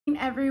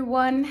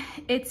everyone,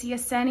 it's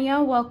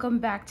Yesenia. Welcome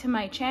back to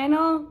my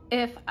channel.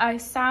 If I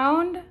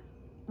sound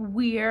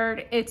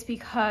weird, it's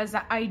because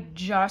I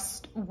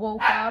just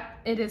woke up.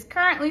 It is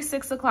currently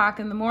 6 o'clock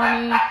in the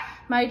morning.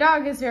 My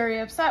dog is very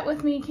upset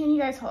with me. Can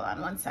you guys hold on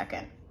one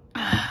second?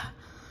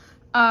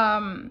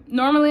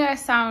 Normally I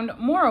sound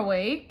more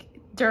awake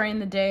during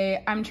the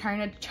day. I'm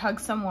trying to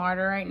chug some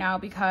water right now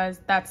because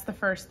that's the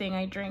first thing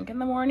I drink in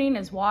the morning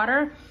is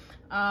water.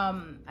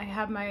 I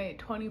have my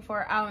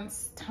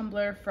 24-ounce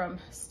tumbler from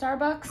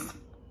Starbucks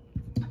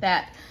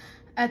that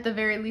at the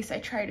very least I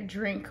try to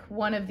drink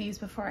one of these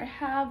before I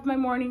have my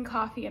morning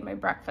coffee and my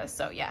breakfast.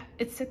 So yeah,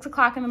 it's 6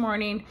 o'clock in the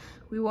morning.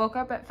 We woke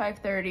up at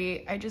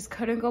 5:30. I just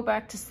couldn't go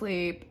back to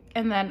sleep.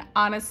 And then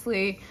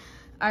honestly,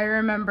 I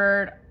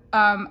remembered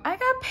I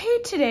got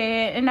paid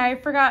today and I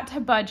forgot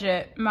to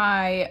budget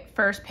my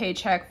first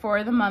paycheck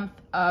for the month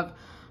of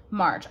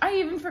March. I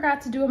even forgot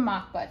to do a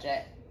mock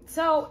budget.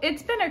 So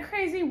it's been a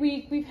crazy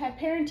week. We've had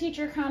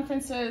parent-teacher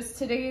conferences.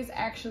 Today is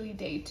actually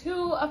day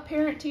 2 of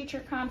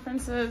parent-teacher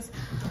conferences.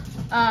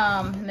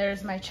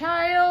 There's my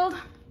child.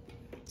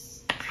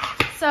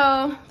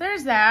 So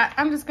there's that.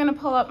 I'm just gonna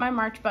pull up my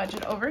March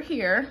budget over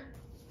here.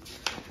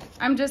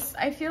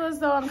 I feel as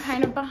though I'm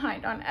kind of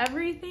behind on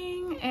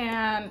everything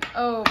and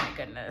oh my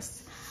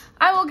goodness.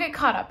 I will get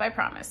caught up, I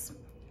promise.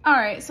 All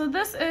right, so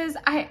this is,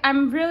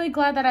 I'm really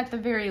glad that at the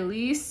very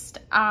least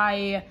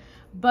I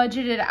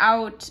budgeted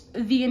out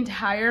the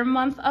entire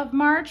month of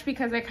March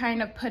because I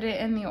kind of put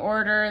it in the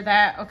order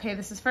that, okay,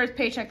 this is first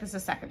paycheck, this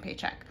is second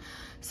paycheck.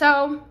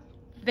 So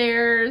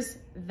there's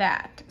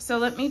that. So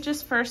let me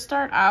just first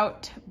start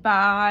out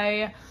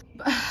by,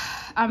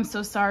 I'm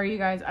so sorry you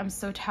guys, I'm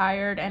so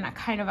tired and I'm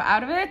kind of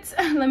out of it.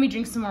 Let me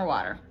drink some more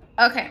water.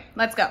 Okay,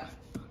 let's go.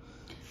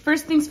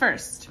 First things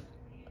first,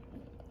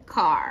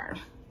 car.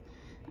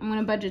 I'm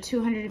gonna budget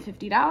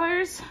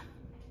 $250.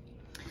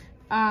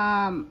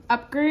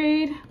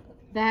 Upgrade,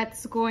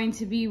 that's going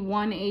to be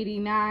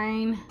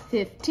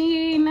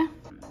 $189.15.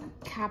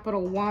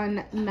 Capital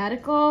One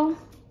medical,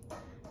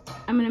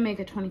 I'm gonna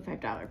make a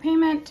 $25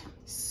 payment.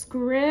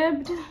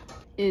 Scribd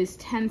is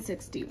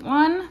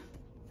 $10.61.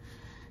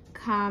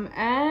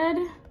 ComEd,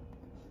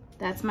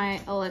 that's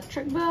my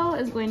electric bill,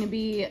 is going to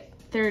be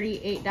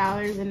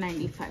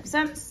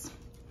 $38.95.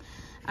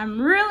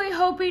 I'm really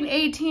hoping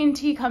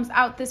AT&T comes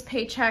out this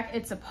paycheck.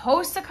 It's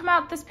supposed to come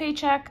out this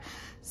paycheck.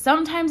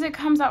 Sometimes it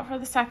comes out for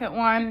the second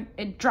one.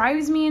 It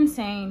drives me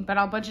insane, but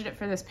I'll budget it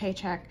for this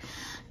paycheck.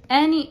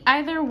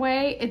 Either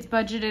way, it's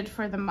budgeted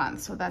for the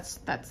month, so that's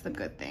the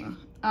good thing.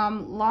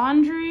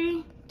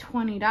 Laundry,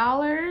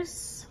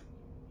 $20.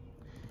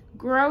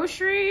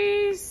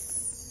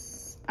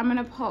 Groceries, I'm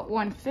gonna put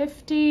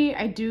 $150.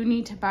 I do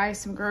need to buy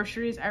some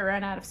groceries. I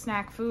ran out of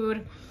snack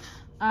food.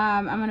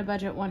 I'm gonna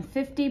budget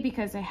 $150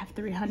 because I have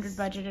 $300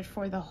 budgeted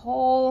for the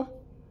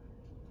whole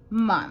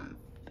month.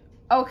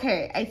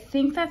 Okay, I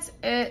think that's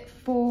it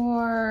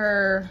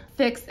for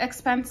fixed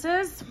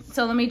expenses.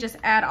 So let me just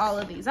add all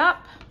of these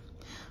up.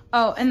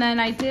 Oh, and then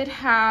I did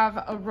have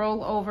a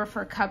rollover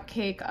for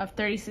Cupcake of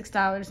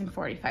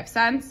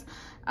 $36.45.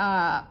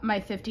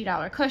 My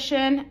 $50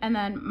 cushion, and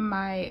then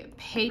my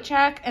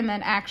paycheck, and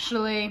then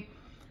actually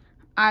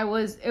I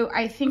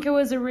think it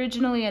was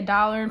originally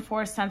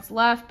 $1.04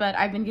 left, but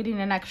I've been getting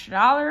an extra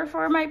 $1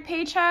 for my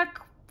paycheck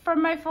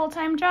from my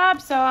full-time job,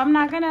 so I'm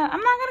not gonna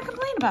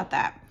complain about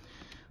that.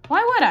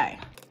 Why would I?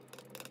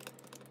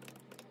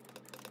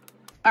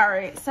 All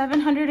right,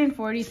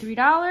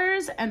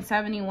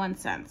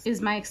 $743.71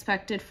 is my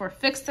expected for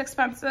fixed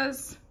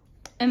expenses,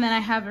 and then I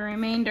have a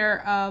remainder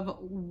of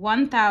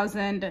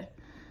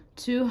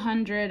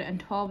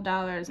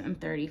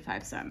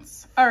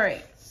 $1,212.35. All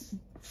right,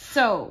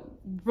 so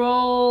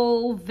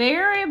roll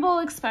variable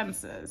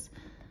expenses.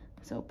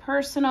 So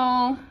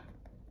personal,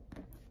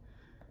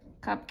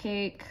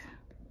 Cupcake,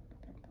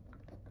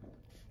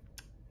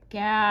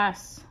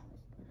 gas,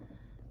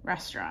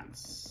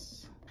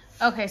 restaurants.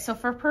 Okay, so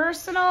for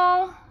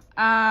personal,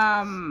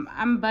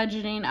 I'm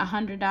budgeting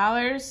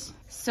 $100.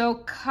 So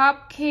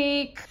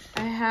Cupcake,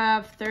 I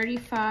have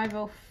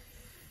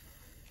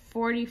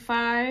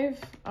 $35.45.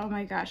 Oh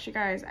my gosh, you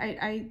guys,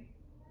 I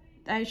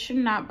should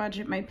not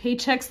budget my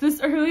paychecks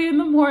this early in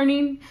the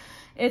morning.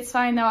 It's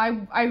fine though.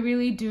 I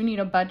really do need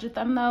to budget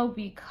them though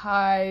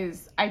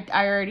because I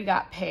already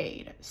got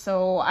paid.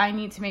 So I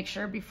need to make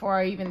sure before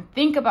I even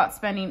think about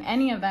spending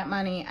any of that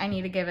money, I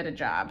need to give it a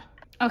job.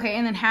 Okay,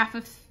 and then half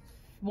of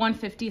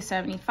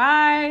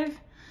 $150.75.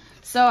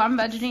 So I'm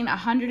budgeting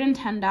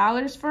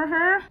 $110 for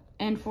her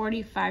and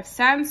 45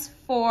 cents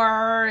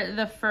for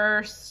the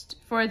first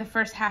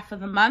half of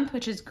the month,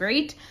 which is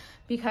great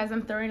because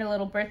I'm throwing a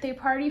little birthday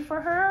party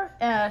for her.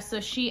 So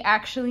she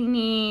actually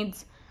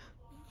needs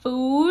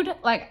food,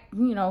 like,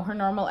 you know, her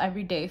normal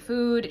everyday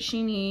food.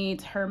 She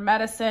needs her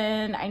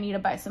medicine. I need to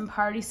buy some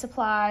party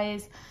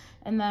supplies.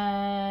 And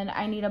then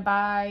I need to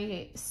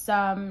buy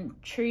some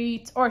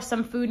treats or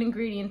some food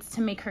ingredients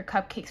to make her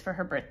cupcakes for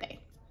her birthday.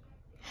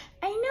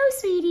 I know,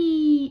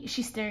 sweetie.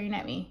 She's staring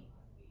at me.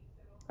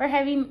 I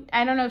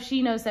don't know if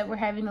she knows that we're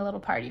having a little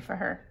party for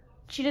her.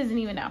 She doesn't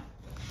even know.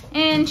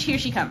 And here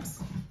she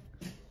comes.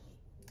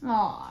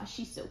 Aw,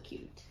 she's so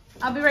cute.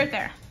 I'll be right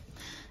there.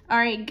 All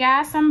right,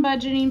 gas, I'm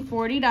budgeting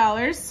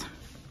 $40.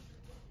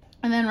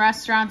 And then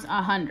restaurants,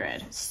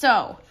 $100.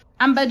 So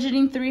I'm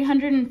budgeting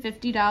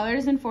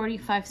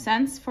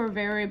 $350.45 for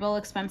variable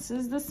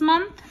expenses this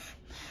month.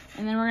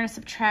 And then we're gonna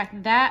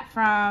subtract that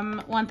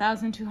from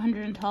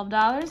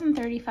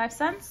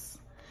 $1,212.35.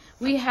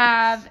 We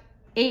have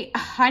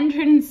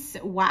 800,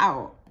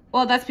 wow.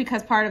 Well, that's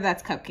because part of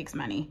that's Cupcakes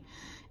money.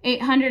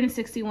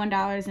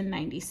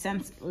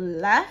 $861.90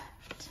 left.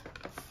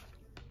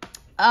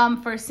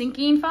 For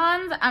sinking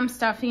funds, I'm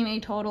stuffing a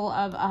total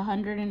of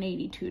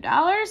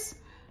 $182.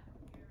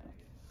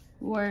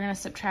 We're gonna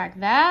subtract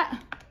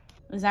that.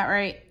 Is that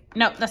right?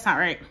 Nope, that's not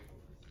right.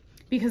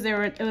 Because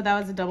that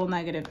was a double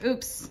negative.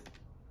 Oops.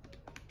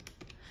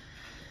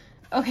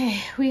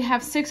 Okay, we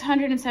have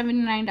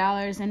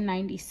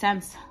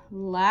 $679.90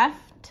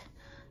 left.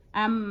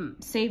 I'm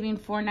saving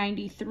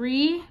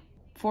 $493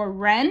 for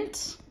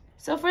rent.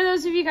 So for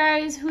those of you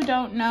guys who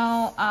don't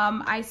know,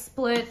 I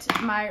split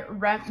my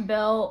rent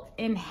bill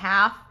in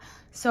half.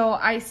 So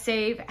I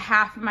save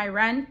half of my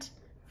rent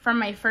from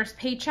my first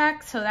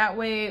paycheck. So that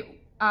way,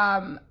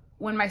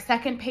 when my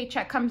second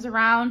paycheck comes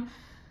around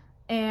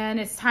and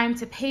it's time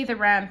to pay the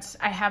rent,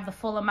 I have the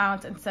full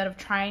amount instead of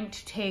trying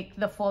to take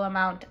the full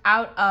amount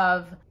out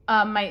of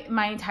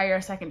my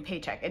entire second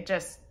paycheck. It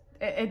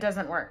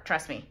doesn't work,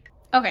 trust me.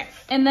 Okay,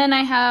 and then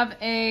I have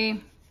a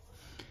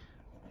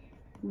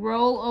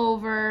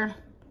rollover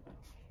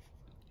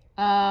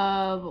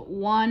of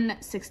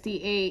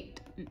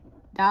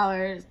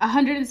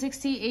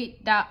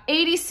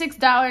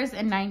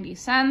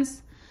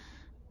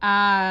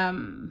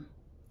 $86.90,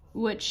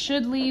 which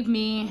should leave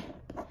me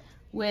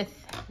with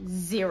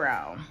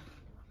 $0.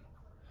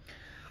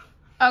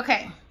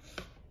 Okay,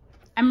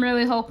 I'm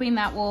really hoping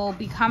that will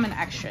become an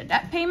extra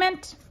debt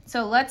payment.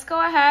 So let's go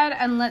ahead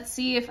and let's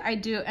see if I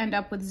do end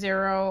up with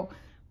 $0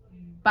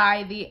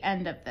 by the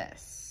end of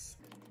this.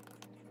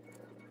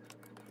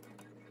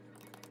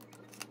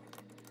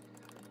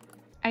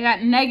 I got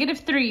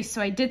 -3,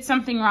 so I did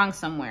something wrong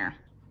somewhere.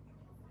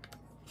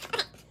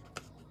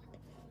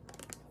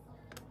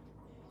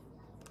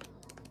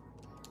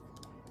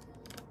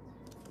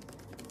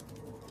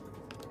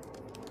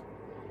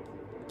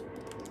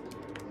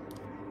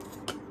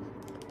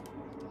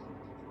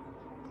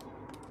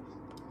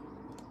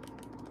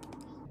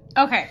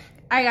 Okay,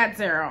 I got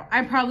 $0.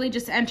 I probably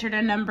just entered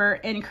a number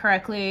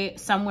incorrectly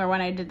somewhere when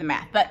I did the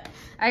math, but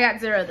I got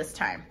 $0 this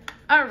time.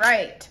 All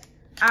right,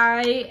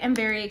 I am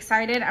very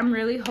excited. I'm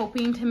really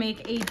hoping to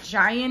make a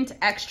giant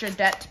extra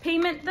debt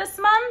payment this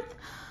month.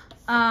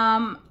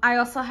 I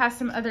also have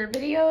some other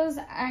videos.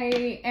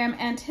 I am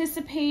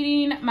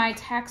anticipating my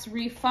tax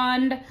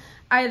refund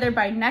either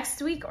by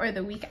next week or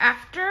the week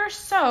after,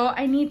 so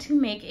I need to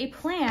make a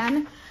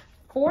plan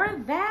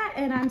for that,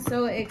 and I'm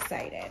so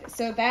excited.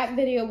 So that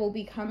video will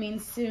be coming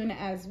soon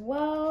as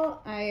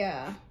well.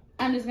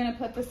 I'm just gonna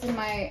put this in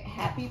my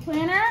happy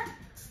planner,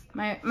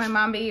 my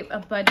Mombi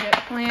budget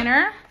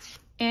planner,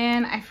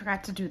 and I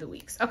forgot to do the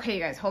weeks. Okay,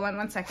 you guys, hold on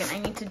one second. I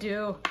need to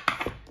do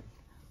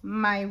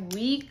my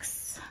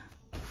weeks.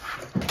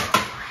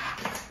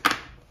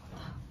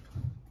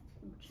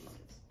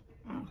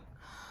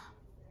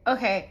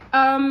 Okay,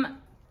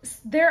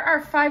 there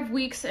are 5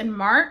 weeks in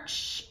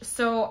March,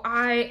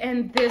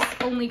 and this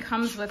only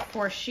comes with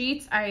 4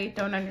 sheets. I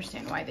don't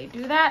understand why they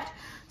do that.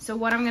 So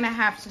what I'm gonna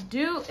have to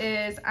do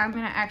is I'm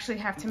gonna actually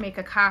have to make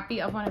a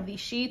copy of one of these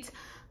sheets,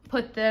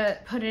 put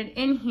it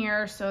in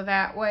here so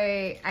that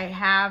way I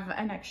have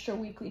an extra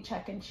weekly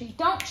check-in sheet.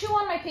 Don't chew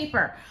on my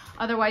paper,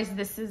 otherwise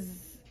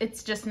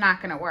it's just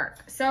not gonna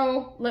work.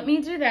 So let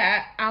me do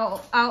that. I'll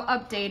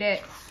update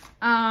it.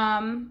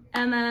 And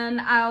then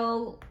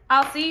I'll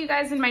see you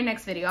guys in my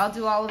next video. I'll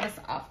do all of this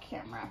off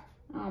camera.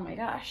 Oh my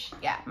gosh.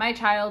 Yeah, my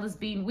child is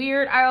being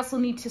weird. I also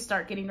need to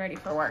start getting ready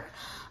for work.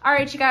 All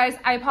right, you guys,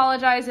 I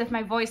apologize if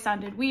my voice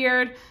sounded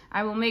weird.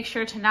 I will make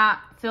sure to not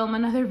film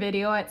another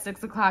video at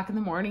 6 o'clock in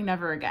the morning,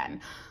 never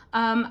again.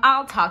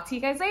 I'll talk to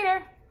you guys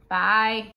later. Bye.